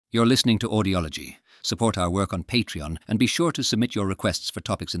You're listening to Audiology. Support our work on Patreon and be sure to submit your requests for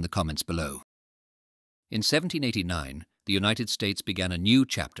topics in the comments below. In 1789, the United States began a new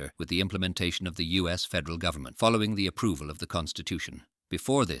chapter with the implementation of the U.S. federal government, following the approval of the Constitution.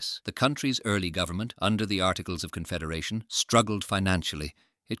 Before this, the country's early government, under the Articles of Confederation, struggled financially.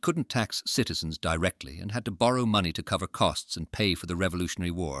 It couldn't tax citizens directly and had to borrow money to cover costs and pay for the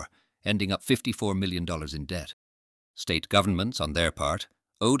Revolutionary War, ending up $54 million in debt. State governments, on their part,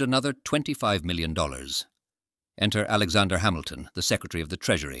 owed another $25 million. Enter Alexander Hamilton, the Secretary of the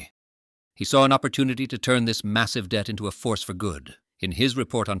Treasury. He saw an opportunity to turn this massive debt into a force for good. In his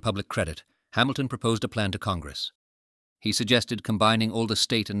report on public credit, Hamilton proposed a plan to Congress. He suggested combining all the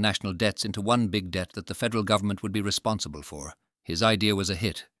state and national debts into one big debt that the federal government would be responsible for. His idea was a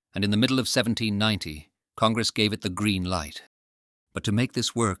hit, and in the middle of 1790, Congress gave it the green light. But to make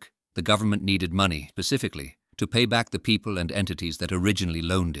this work, the government needed money, specifically, to pay back the people and entities that originally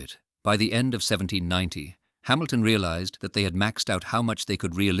loaned it. By the end of 1790, Hamilton realized that they had maxed out how much they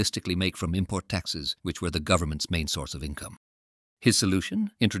could realistically make from import taxes, which were the government's main source of income. His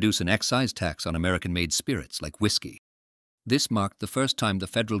solution? Introduce an excise tax on American-made spirits like whiskey. This marked the first time the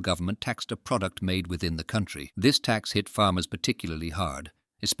federal government taxed a product made within the country. This tax hit farmers particularly hard,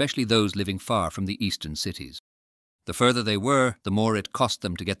 especially those living far from the eastern cities. The further they were, the more it cost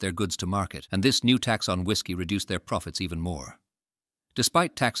them to get their goods to market, and this new tax on whiskey reduced their profits even more.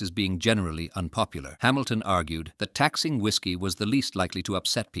 Despite taxes being generally unpopular, Hamilton argued that taxing whiskey was the least likely to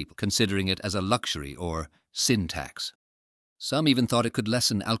upset people, considering it as a luxury or sin tax. Some even thought it could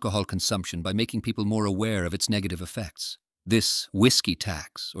lessen alcohol consumption by making people more aware of its negative effects. This whiskey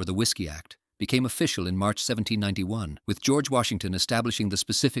tax, or the Whiskey Act, became official in March 1791, with George Washington establishing the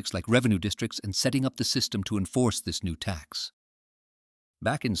specifics like revenue districts and setting up the system to enforce this new tax.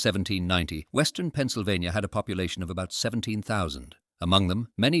 Back in 1790, western Pennsylvania had a population of about 17,000. Among them,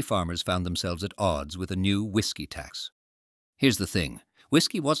 many farmers found themselves at odds with a new whiskey tax. Here's the thing.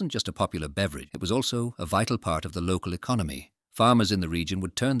 Whiskey wasn't just a popular beverage, it was also a vital part of the local economy. Farmers in the region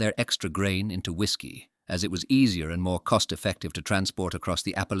would turn their extra grain into whiskey, as it was easier and more cost-effective to transport across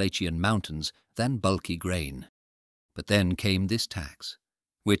the Appalachian Mountains than bulky grain. But then came this tax,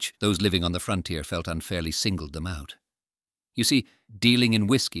 which those living on the frontier felt unfairly singled them out. You see, dealing in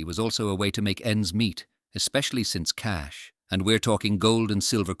whiskey was also a way to make ends meet, especially since cash, and we're talking gold and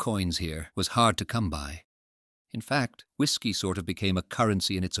silver coins here, was hard to come by. In fact, whiskey sort of became a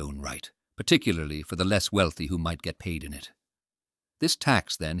currency in its own right, particularly for the less wealthy who might get paid in it. This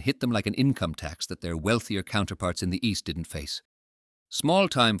tax, then, hit them like an income tax that their wealthier counterparts in the East didn't face.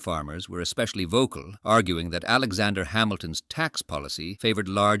 Small-time farmers were especially vocal, arguing that Alexander Hamilton's tax policy favored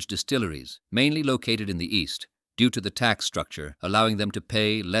large distilleries, mainly located in the East, due to the tax structure allowing them to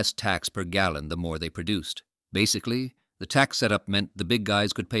pay less tax per gallon the more they produced. Basically, the tax setup meant the big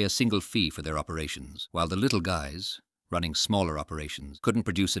guys could pay a single fee for their operations, while the little guys, running smaller operations, couldn't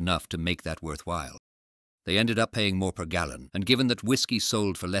produce enough to make that worthwhile. They ended up paying more per gallon, and given that whiskey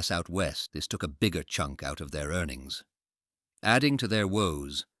sold for less out west, this took a bigger chunk out of their earnings. Adding to their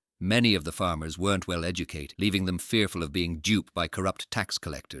woes, many of the farmers weren't well educated, leaving them fearful of being duped by corrupt tax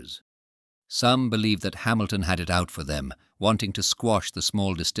collectors. Some believed that Hamilton had it out for them, wanting to squash the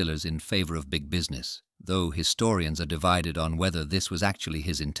small distillers in favor of big business, though historians are divided on whether this was actually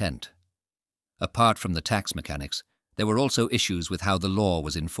his intent. Apart from the tax mechanics, there were also issues with how the law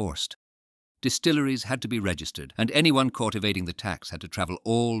was enforced. Distilleries had to be registered, and anyone caught evading the tax had to travel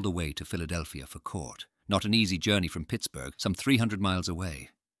all the way to Philadelphia for court. Not an easy journey from Pittsburgh, some 300 miles away.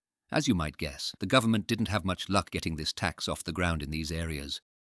 As you might guess, the government didn't have much luck getting this tax off the ground in these areas.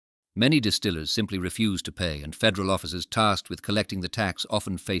 Many distillers simply refused to pay, and federal officers tasked with collecting the tax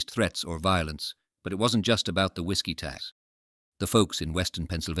often faced threats or violence. But it wasn't just about the whiskey tax. The folks in western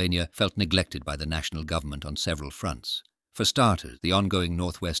Pennsylvania felt neglected by the national government on several fronts. For starters, the ongoing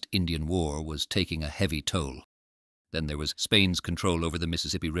Northwest Indian War was taking a heavy toll. Then there was Spain's control over the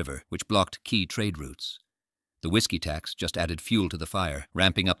Mississippi River, which blocked key trade routes. The whiskey tax just added fuel to the fire,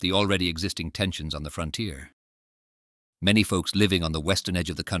 ramping up the already existing tensions on the frontier. Many folks living on the western edge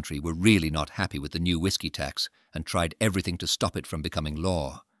of the country were really not happy with the new whiskey tax and tried everything to stop it from becoming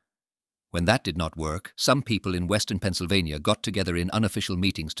law. When that did not work, some people in western Pennsylvania got together in unofficial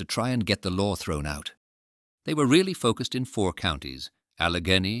meetings to try and get the law thrown out. They were really focused in 4 counties: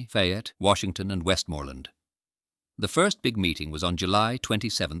 Allegheny, Fayette, Washington, and Westmoreland. The first big meeting was on July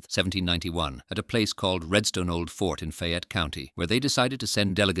 27, 1791, at a place called Redstone Old Fort in Fayette County, where they decided to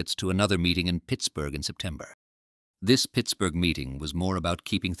send delegates to another meeting in Pittsburgh in September. This Pittsburgh meeting was more about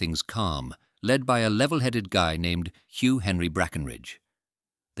keeping things calm, led by a level-headed guy named Hugh Henry Brackenridge.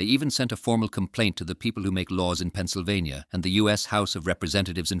 They even sent a formal complaint to the people who make laws in Pennsylvania and the U.S. House of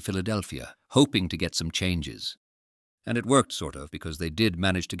Representatives in Philadelphia, hoping to get some changes. And it worked, sort of, because they did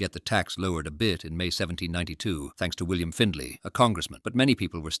manage to get the tax lowered a bit in May 1792, thanks to William Findlay, a congressman, but many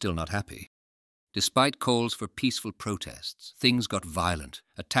people were still not happy. Despite calls for peaceful protests, things got violent.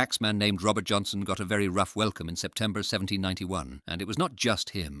 A taxman named Robert Johnson got a very rough welcome in September 1791, and it was not just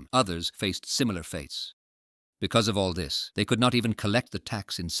him. Others faced similar fates. Because of all this, they could not even collect the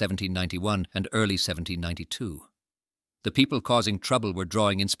tax in 1791 and early 1792. The people causing trouble were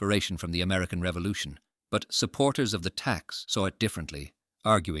drawing inspiration from the American Revolution, but supporters of the tax saw it differently,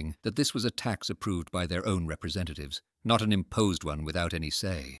 arguing that this was a tax approved by their own representatives, not an imposed one without any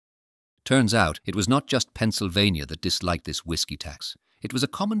say. Turns out it was not just Pennsylvania that disliked this whiskey tax. It was a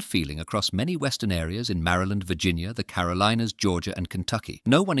common feeling across many western areas in Maryland, Virginia, the Carolinas, Georgia, and Kentucky.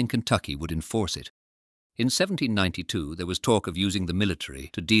 No one in Kentucky would enforce it. In 1792, there was talk of using the military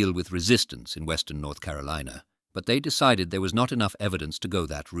to deal with resistance in western North Carolina, but they decided there was not enough evidence to go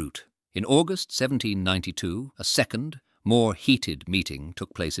that route. In August 1792, a second, more heated meeting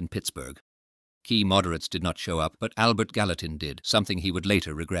took place in Pittsburgh. Key moderates did not show up, but Albert Gallatin did, something he would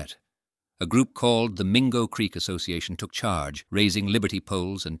later regret. A group called the Mingo Creek Association took charge, raising liberty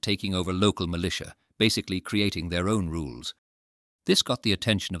poles and taking over local militia, basically creating their own rules. This got the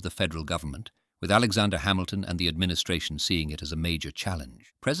attention of the federal government, with Alexander Hamilton and the administration seeing it as a major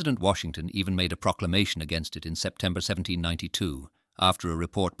challenge. President Washington even made a proclamation against it in September 1792, after a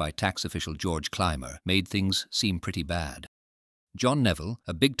report by tax official George Clymer made things seem pretty bad. John Neville,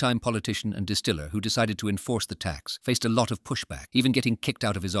 a big-time politician and distiller who decided to enforce the tax, faced a lot of pushback, even getting kicked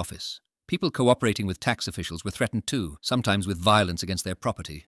out of his office. People cooperating with tax officials were threatened too, sometimes with violence against their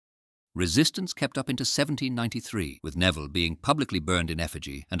property. Resistance kept up into 1793, with Neville being publicly burned in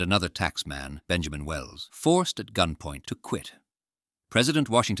effigy and another taxman, Benjamin Wells, forced at gunpoint to quit. President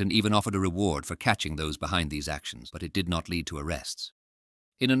Washington even offered a reward for catching those behind these actions, but it did not lead to arrests.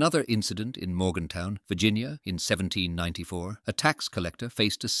 In another incident in Morgantown, Virginia, in 1794, a tax collector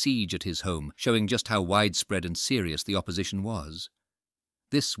faced a siege at his home, showing just how widespread and serious the opposition was.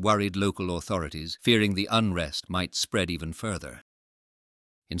 This worried local authorities, fearing the unrest might spread even further.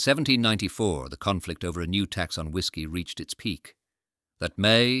 In 1794, the conflict over a new tax on whiskey reached its peak. That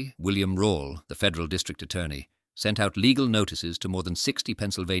May, William Rawle, the federal district attorney, sent out legal notices to more than 60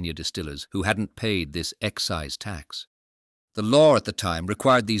 Pennsylvania distillers who hadn't paid this excise tax. The law at the time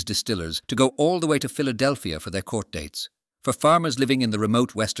required these distillers to go all the way to Philadelphia for their court dates. For farmers living in the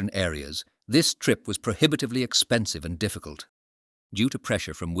remote western areas, this trip was prohibitively expensive and difficult. Due to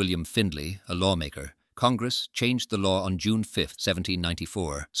pressure from William Findlay, a lawmaker, Congress changed the law on June 5,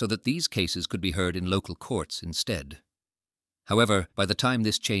 1794, so that these cases could be heard in local courts instead. However, by the time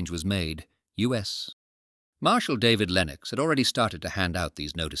this change was made, U.S. Marshal David Lennox had already started to hand out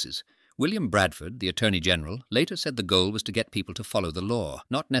these notices. William Bradford, the Attorney General, later said the goal was to get people to follow the law,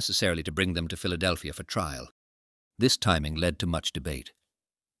 not necessarily to bring them to Philadelphia for trial. This timing led to much debate.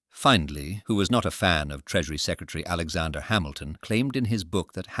 Findlay, who was not a fan of Treasury Secretary Alexander Hamilton, claimed in his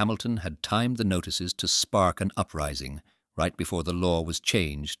book that Hamilton had timed the notices to spark an uprising, right before the law was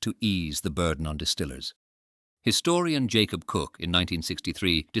changed to ease the burden on distillers. Historian Jacob Cook, in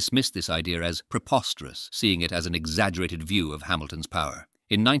 1963, dismissed this idea as preposterous, seeing it as an exaggerated view of Hamilton's power.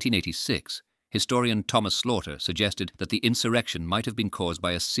 In 1986, historian Thomas Slaughter suggested that the insurrection might have been caused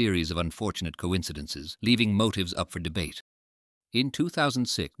by a series of unfortunate coincidences, leaving motives up for debate. In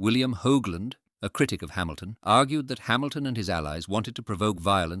 2006, William Hoagland, a critic of Hamilton, argued that Hamilton and his allies wanted to provoke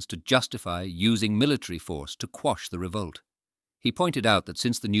violence to justify using military force to quash the revolt. He pointed out that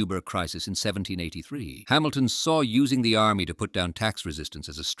since the Newburgh crisis in 1783, Hamilton saw using the army to put down tax resistance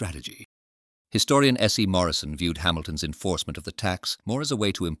as a strategy. Historian S.E. Morrison viewed Hamilton's enforcement of the tax more as a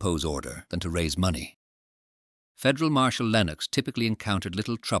way to impose order than to raise money. Federal Marshal Lennox typically encountered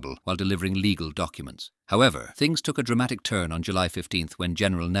little trouble while delivering legal documents. However, things took a dramatic turn on July 15th when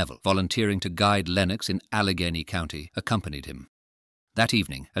General Neville, volunteering to guide Lennox in Allegheny County, accompanied him. That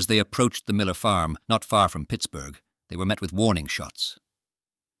evening, as they approached the Miller farm, not far from Pittsburgh, they were met with warning shots.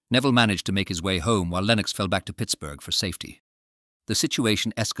 Neville managed to make his way home while Lennox fell back to Pittsburgh for safety. The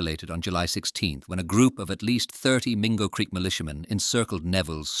situation escalated on July 16th when a group of at least 30 Mingo Creek militiamen encircled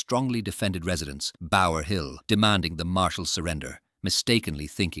Neville's strongly defended residence, Bower Hill, demanding the marshal's surrender, mistakenly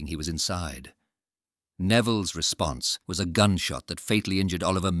thinking he was inside. Neville's response was a gunshot that fatally injured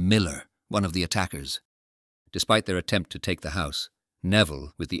Oliver Miller, one of the attackers. Despite their attempt to take the house,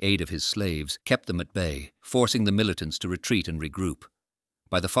 Neville, with the aid of his slaves, kept them at bay, forcing the militants to retreat and regroup.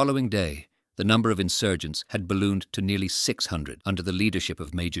 By the following day, the number of insurgents had ballooned to nearly 600 under the leadership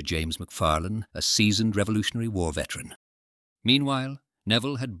of Major James McFarland, a seasoned Revolutionary War veteran. Meanwhile,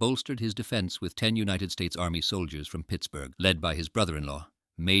 Neville had bolstered his defense with 10 United States Army soldiers from Pittsburgh, led by his brother-in-law,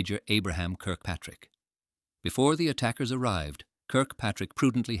 Major Abraham Kirkpatrick. Before the attackers arrived, Kirkpatrick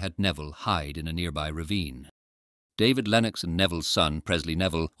prudently had Neville hide in a nearby ravine. David Lennox and Neville's son, Presley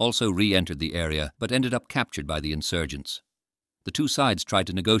Neville, also re-entered the area but ended up captured by the insurgents. The two sides tried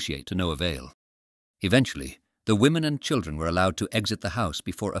to negotiate to no avail. Eventually, the women and children were allowed to exit the house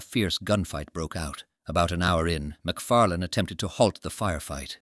before a fierce gunfight broke out. About an hour in, McFarlane attempted to halt the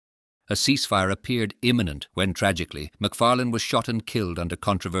firefight. A ceasefire appeared imminent when, tragically, McFarlane was shot and killed under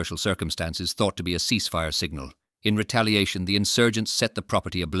controversial circumstances thought to be a ceasefire signal. In retaliation, the insurgents set the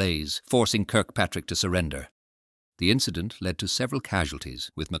property ablaze, forcing Kirkpatrick to surrender. The incident led to several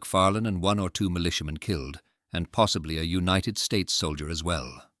casualties, with McFarlane and 1 or 2 militiamen killed, and possibly a United States soldier as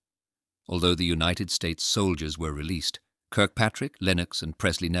well. Although the United States soldiers were released, Kirkpatrick, Lennox, and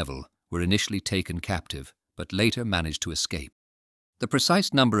Presley Neville were initially taken captive, but later managed to escape. The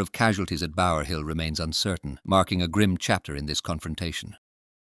precise number of casualties at Bower Hill remains uncertain, marking a grim chapter in this confrontation.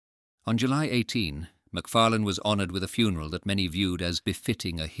 On July 18, McFarlane was honoured with a funeral that many viewed as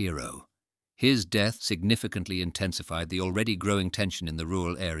befitting a hero. His death significantly intensified the already growing tension in the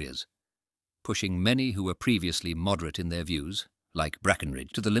rural areas, pushing many who were previously moderate in their views, like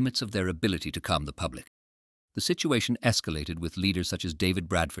Breckinridge, to the limits of their ability to calm the public. The situation escalated with leaders such as David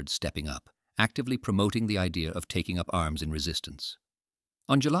Bradford stepping up, actively promoting the idea of taking up arms in resistance.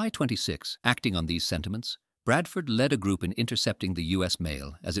 On July 26, acting on these sentiments, Bradford led a group in intercepting the U.S.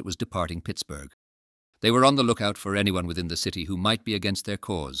 mail as it was departing Pittsburgh. They were on the lookout for anyone within the city who might be against their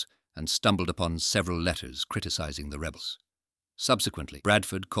cause and stumbled upon several letters criticizing the rebels. Subsequently,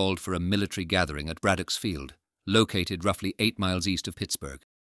 Bradford called for a military gathering at Braddock's Field, located roughly 8 miles east of Pittsburgh.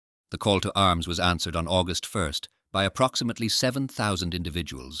 The call to arms was answered on August 1st by approximately 7,000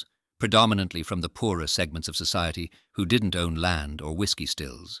 individuals, predominantly from the poorer segments of society who didn't own land or whiskey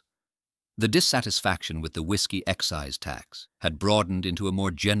stills. The dissatisfaction with the whiskey excise tax had broadened into a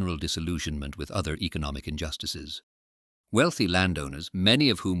more general disillusionment with other economic injustices. Wealthy landowners, many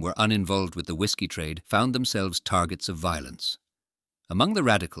of whom were uninvolved with the whiskey trade, found themselves targets of violence. Among the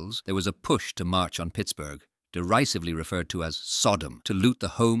radicals, there was a push to march on Pittsburgh, derisively referred to as Sodom, to loot the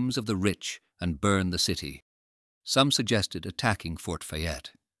homes of the rich and burn the city. Some suggested attacking Fort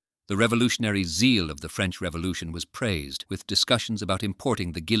Fayette. The revolutionary zeal of the French Revolution was praised, with discussions about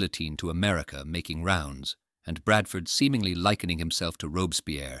importing the guillotine to America making rounds, and Bradford seemingly likening himself to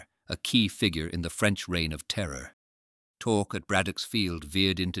Robespierre, a key figure in the French Reign of Terror. Talk at Braddock's Field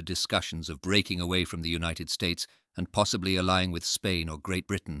veered into discussions of breaking away from the United States and possibly allying with Spain or Great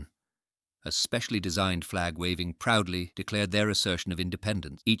Britain. A specially designed flag waving proudly declared their assertion of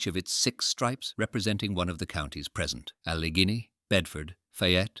independence, each of its 6 stripes representing one of the counties present: Allegheny, Bedford,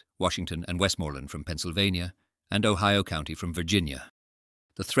 Fayette, Washington, and Westmoreland from Pennsylvania, and Ohio County from Virginia.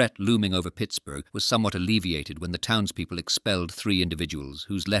 The threat looming over Pittsburgh was somewhat alleviated when the townspeople expelled 3 individuals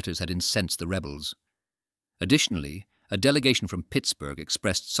whose letters had incensed the rebels. Additionally, a delegation from Pittsburgh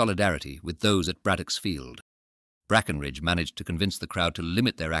expressed solidarity with those at Braddock's Field. Breckinridge managed to convince the crowd to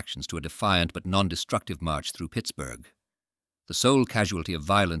limit their actions to a defiant but non-destructive march through Pittsburgh. The sole casualty of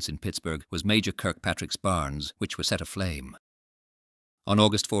violence in Pittsburgh was Major Kirkpatrick's barns, which were set aflame. On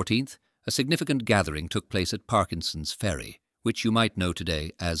August 14th, a significant gathering took place at Parkinson's Ferry, which you might know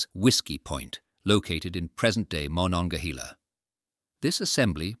today as Whiskey Point, located in present-day Monongahela. This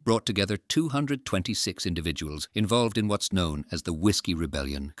assembly brought together 226 individuals involved in what's known as the Whiskey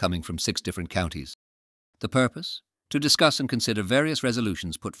Rebellion, coming from 6 different counties. The purpose? To discuss and consider various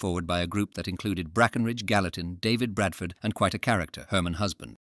resolutions put forward by a group that included Breckinridge, Gallatin, David Bradford, and quite a character, Herman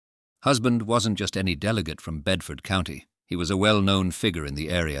Husband. Husband wasn't just any delegate from Bedford County. He was a well-known figure in the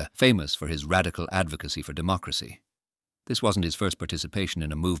area, famous for his radical advocacy for democracy. This wasn't his first participation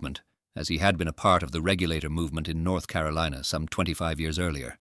in a movement, as he had been a part of the regulator movement in North Carolina some 25 years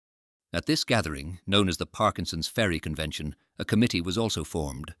earlier. At this gathering, known as the Parkinson's Ferry Convention, a committee was also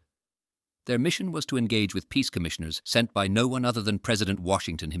formed. Their mission was to engage with peace commissioners sent by no one other than President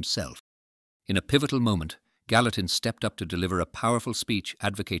Washington himself. In a pivotal moment, Gallatin stepped up to deliver a powerful speech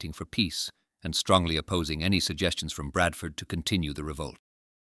advocating for peace and strongly opposing any suggestions from Bradford to continue the revolt.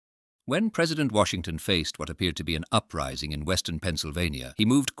 When President Washington faced what appeared to be an uprising in western Pennsylvania, he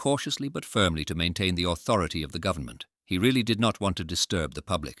moved cautiously but firmly to maintain the authority of the government. He really did not want to disturb the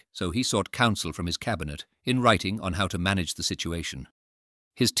public, so he sought counsel from his cabinet in writing on how to manage the situation.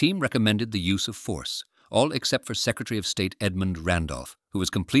 His team recommended the use of force, all except for Secretary of State Edmund Randolph, who was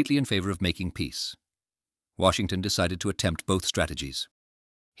completely in favor of making peace. Washington decided to attempt both strategies.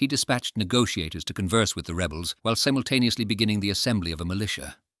 He dispatched negotiators to converse with the rebels while simultaneously beginning the assembly of a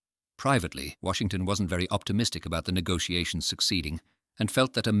militia. Privately, Washington wasn't very optimistic about the negotiations succeeding, and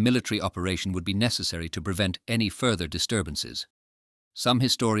felt that a military operation would be necessary to prevent any further disturbances. Some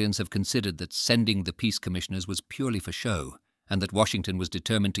historians have considered that sending the peace commissioners was purely for show, and that Washington was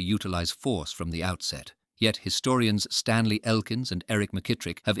determined to utilize force from the outset. Yet historians Stanley Elkins and Eric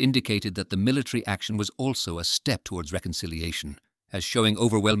McKittrick have indicated that the military action was also a step towards reconciliation, as showing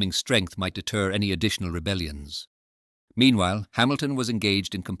overwhelming strength might deter any additional rebellions. Meanwhile, Hamilton was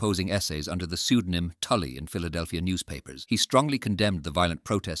engaged in composing essays under the pseudonym Tully in Philadelphia newspapers. He strongly condemned the violent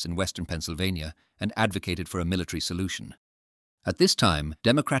protests in western Pennsylvania and advocated for a military solution. At this time,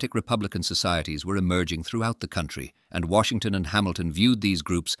 democratic-republican societies were emerging throughout the country, and Washington and Hamilton viewed these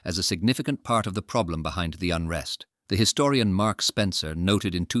groups as a significant part of the problem behind the unrest. The historian Mark Spencer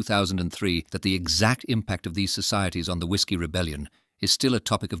noted in 2003 that the exact impact of these societies on the Whiskey Rebellion is still a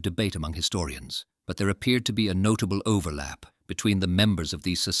topic of debate among historians, but there appeared to be a notable overlap between the members of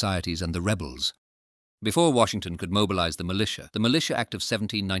these societies and the rebels. Before Washington could mobilize the Militia Act of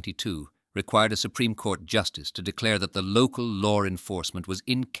 1792 required a Supreme Court justice to declare that the local law enforcement was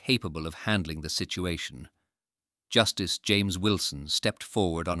incapable of handling the situation. Justice James Wilson stepped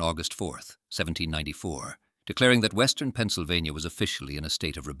forward on August 4, 1794, declaring that western Pennsylvania was officially in a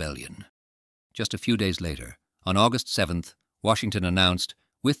state of rebellion. Just a few days later, on August 7th, Washington announced,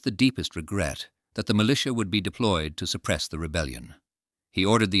 with the deepest regret, that the militia would be deployed to suppress the rebellion. He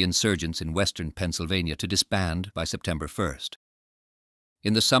ordered the insurgents in western Pennsylvania to disband by September 1st.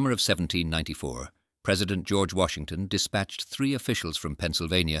 In the summer of 1794, President George Washington dispatched 3 officials from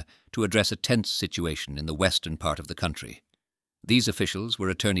Pennsylvania to address a tense situation in the western part of the country. These officials were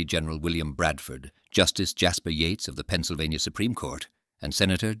Attorney General William Bradford, Justice Jasper Yates of the Pennsylvania Supreme Court, and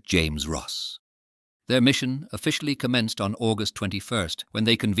Senator James Ross. Their mission officially commenced on August 21st, when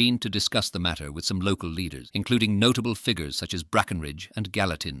they convened to discuss the matter with some local leaders, including notable figures such as Brackenridge and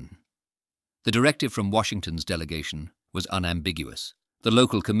Gallatin. The directive from Washington's delegation was unambiguous. The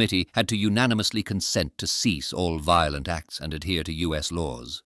local committee had to unanimously consent to cease all violent acts and adhere to U.S.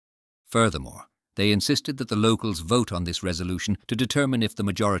 laws. Furthermore, they insisted that the locals vote on this resolution to determine if the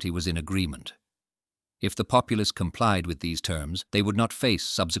majority was in agreement. If the populace complied with these terms, they would not face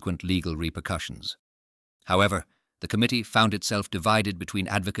subsequent legal repercussions. However, the committee found itself divided between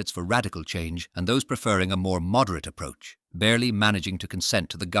advocates for radical change and those preferring a more moderate approach, barely managing to consent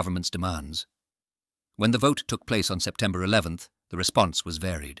to the government's demands. When the vote took place on September 11th, the response was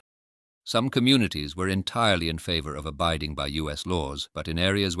varied. Some communities were entirely in favor of abiding by U.S. laws, but in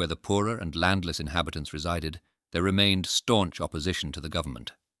areas where the poorer and landless inhabitants resided, there remained staunch opposition to the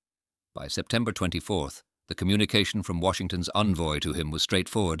government. By September 24th, the communication from Washington's envoy to him was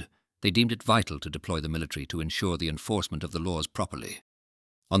straightforward. They deemed it vital to deploy the military to ensure the enforcement of the laws properly.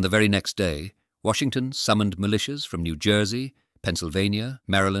 On the very next day, Washington summoned militias from New Jersey, Pennsylvania,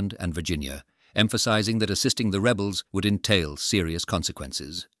 Maryland, and Virginia, emphasizing that assisting the rebels would entail serious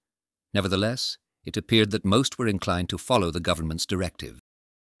consequences. Nevertheless, it appeared that most were inclined to follow the government's directive.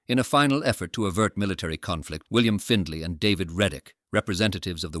 In a final effort to avert military conflict, William Findley and David Reddick,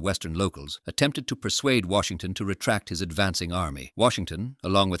 representatives of the Western locals, attempted to persuade Washington to retract his advancing army. Washington,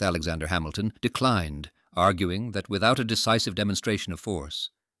 along with Alexander Hamilton, declined, arguing that without a decisive demonstration of force,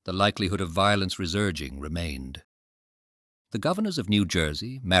 the likelihood of violence resurging remained. The governors of New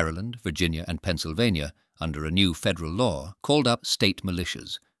Jersey, Maryland, Virginia, and Pennsylvania, under a new federal law, called up state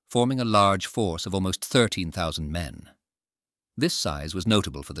militias, forming a large force of almost 13,000 men. This size was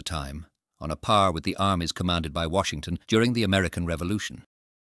notable for the time, on a par with the armies commanded by Washington during the American Revolution.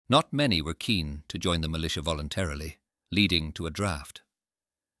 Not many were keen to join the militia voluntarily, leading to a draft.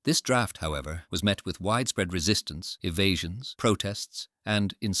 This draft, however, was met with widespread resistance, evasions, protests,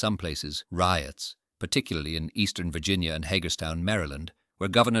 and, in some places, riots, particularly in eastern Virginia and Hagerstown, Maryland, where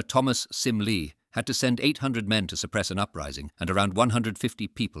Governor Thomas Sim Lee had to send 800 men to suppress an uprising, and around 150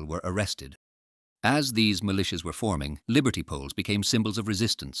 people were arrested. As these militias were forming, liberty poles became symbols of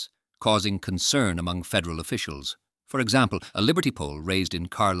resistance, causing concern among federal officials. For example, a liberty pole raised in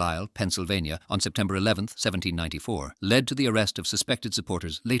Carlisle, Pennsylvania, on September 11, 1794, led to the arrest of suspected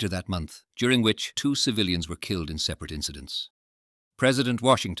supporters later that month, during which 2 civilians were killed in separate incidents. President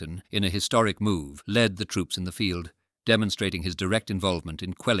Washington, in a historic move, led the troops in the field, demonstrating his direct involvement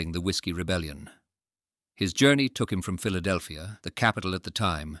in quelling the Whiskey Rebellion. His journey took him from Philadelphia, the capital at the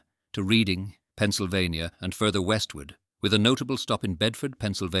time, to Reading, Pennsylvania, and further westward, with a notable stop in Bedford,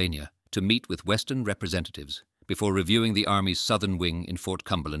 Pennsylvania, to meet with Western representatives before reviewing the Army's southern wing in Fort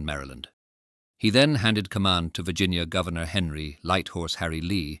Cumberland, Maryland. He then handed command to Virginia Governor Henry Light Horse Harry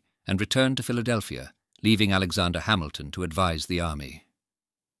Lee and returned to Philadelphia, leaving Alexander Hamilton to advise the army.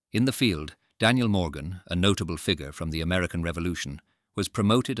 In the field, Daniel Morgan, a notable figure from the American Revolution, was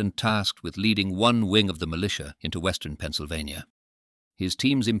promoted and tasked with leading one wing of the militia into western Pennsylvania. His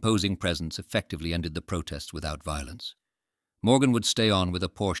team's imposing presence effectively ended the protests without violence. Morgan would stay on with a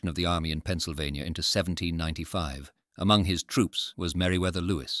portion of the army in Pennsylvania into 1795. Among his troops was Meriwether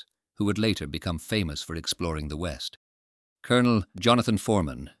Lewis, who would later become famous for exploring the West. Colonel Jonathan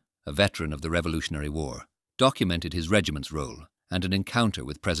Forman, a veteran of the Revolutionary War, documented his regiment's role and an encounter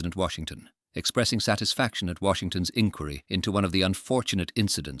with President Washington, expressing satisfaction at Washington's inquiry into one of the unfortunate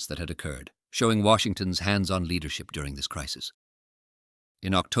incidents that had occurred, showing Washington's hands-on leadership during this crisis.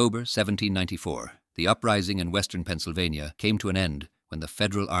 In October 1794, the uprising in western Pennsylvania came to an end when the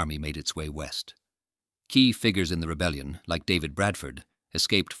Federal Army made its way west. Key figures in the rebellion, like David Bradford,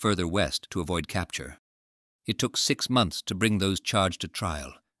 escaped further west to avoid capture. It took 6 months to bring those charged to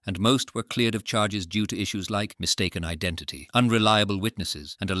trial, and most were cleared of charges due to issues like mistaken identity, unreliable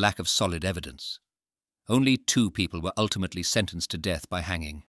witnesses, and a lack of solid evidence. Only 2 people were ultimately sentenced to death by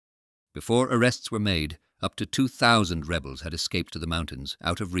hanging. Before arrests were made, up to 2,000 rebels had escaped to the mountains,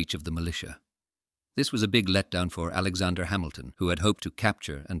 out of reach of the militia. This was a big letdown for Alexander Hamilton, who had hoped to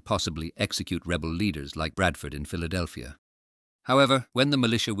capture and possibly execute rebel leaders like Bradford in Philadelphia. However, when the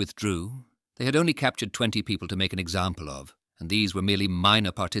militia withdrew, they had only captured 20 people to make an example of, and these were merely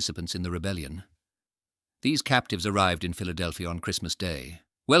minor participants in the rebellion. These captives arrived in Philadelphia on Christmas Day,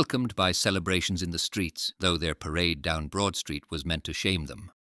 welcomed by celebrations in the streets, though their parade down Broad Street was meant to shame them.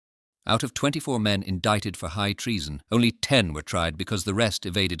 Out of 24 men indicted for high treason, only 10 were tried because the rest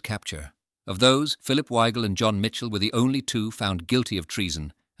evaded capture. Of those, Philip Weigel and John Mitchell were the only 2 found guilty of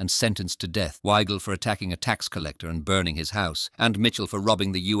treason and sentenced to death, Weigel for attacking a tax collector and burning his house, and Mitchell for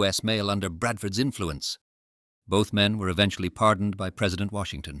robbing the U.S. mail under Bradford's influence. Both men were eventually pardoned by President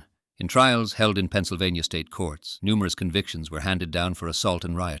Washington. In trials held in Pennsylvania state courts, numerous convictions were handed down for assault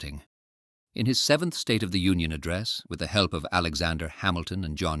and rioting. In his 7th State of the Union address, with the help of Alexander Hamilton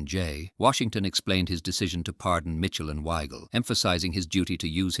and John Jay, Washington explained his decision to pardon Mitchell and Weigel, emphasizing his duty to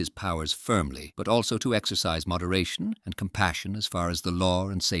use his powers firmly, but also to exercise moderation and compassion as far as the law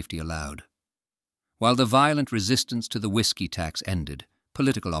and safety allowed. While the violent resistance to the whiskey tax ended,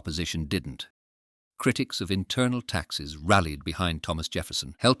 political opposition didn't. Critics of internal taxes rallied behind Thomas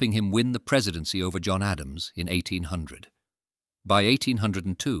Jefferson, helping him win the presidency over John Adams in 1800. By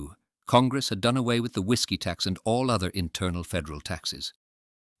 1802, Congress had done away with the whiskey tax and all other internal federal taxes.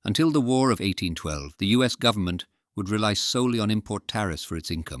 Until the War of 1812, the U.S. government would rely solely on import tariffs for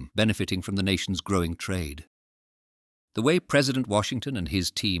its income, benefiting from the nation's growing trade. The way President Washington and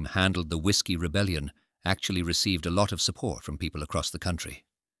his team handled the Whiskey Rebellion actually received a lot of support from people across the country.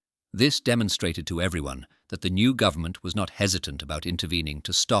 This demonstrated to everyone that the new government was not hesitant about intervening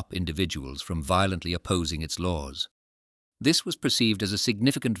to stop individuals from violently opposing its laws. This was perceived as a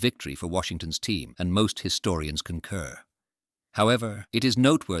significant victory for Washington's team, and most historians concur. However, it is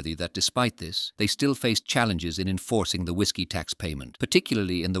noteworthy that despite this, they still faced challenges in enforcing the whiskey tax payment,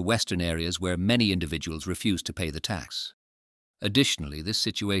 particularly in the western areas where many individuals refused to pay the tax. Additionally, this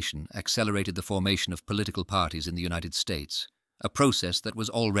situation accelerated the formation of political parties in the United States, a process that was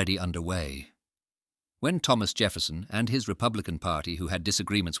already underway. When Thomas Jefferson and his Republican Party, who had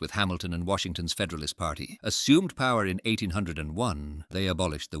disagreements with Hamilton and Washington's Federalist Party, assumed power in 1801, they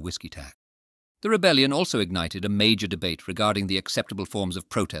abolished the whiskey tax. The rebellion also ignited a major debate regarding the acceptable forms of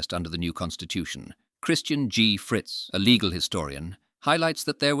protest under the new Constitution. Christian G. Fritz, a legal historian, highlights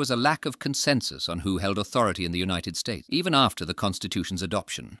that there was a lack of consensus on who held authority in the United States, even after the Constitution's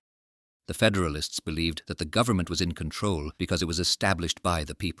adoption. The Federalists believed that the government was in control because it was established by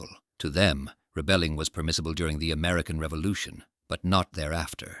the people. To them, rebelling was permissible during the American Revolution, but not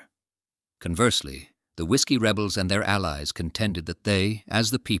thereafter. Conversely, the whiskey rebels and their allies contended that they,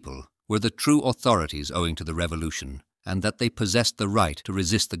 as the people, were the true authorities owing to the Revolution, and that they possessed the right to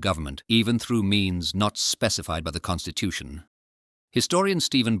resist the government, even through means not specified by the Constitution. Historian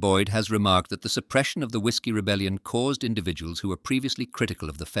Stephen Boyd has remarked that the suppression of the Whiskey Rebellion caused individuals who were previously critical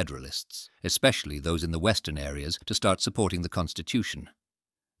of the Federalists, especially those in the western areas, to start supporting the Constitution.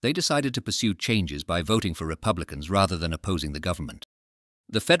 They decided to pursue changes by voting for Republicans rather than opposing the government.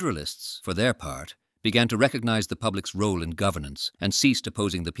 The Federalists, for their part, began to recognize the public's role in governance and ceased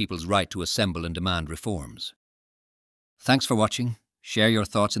opposing the people's right to assemble and demand reforms. Thanks for watching. Share your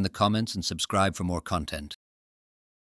thoughts in the comments and subscribe for more content.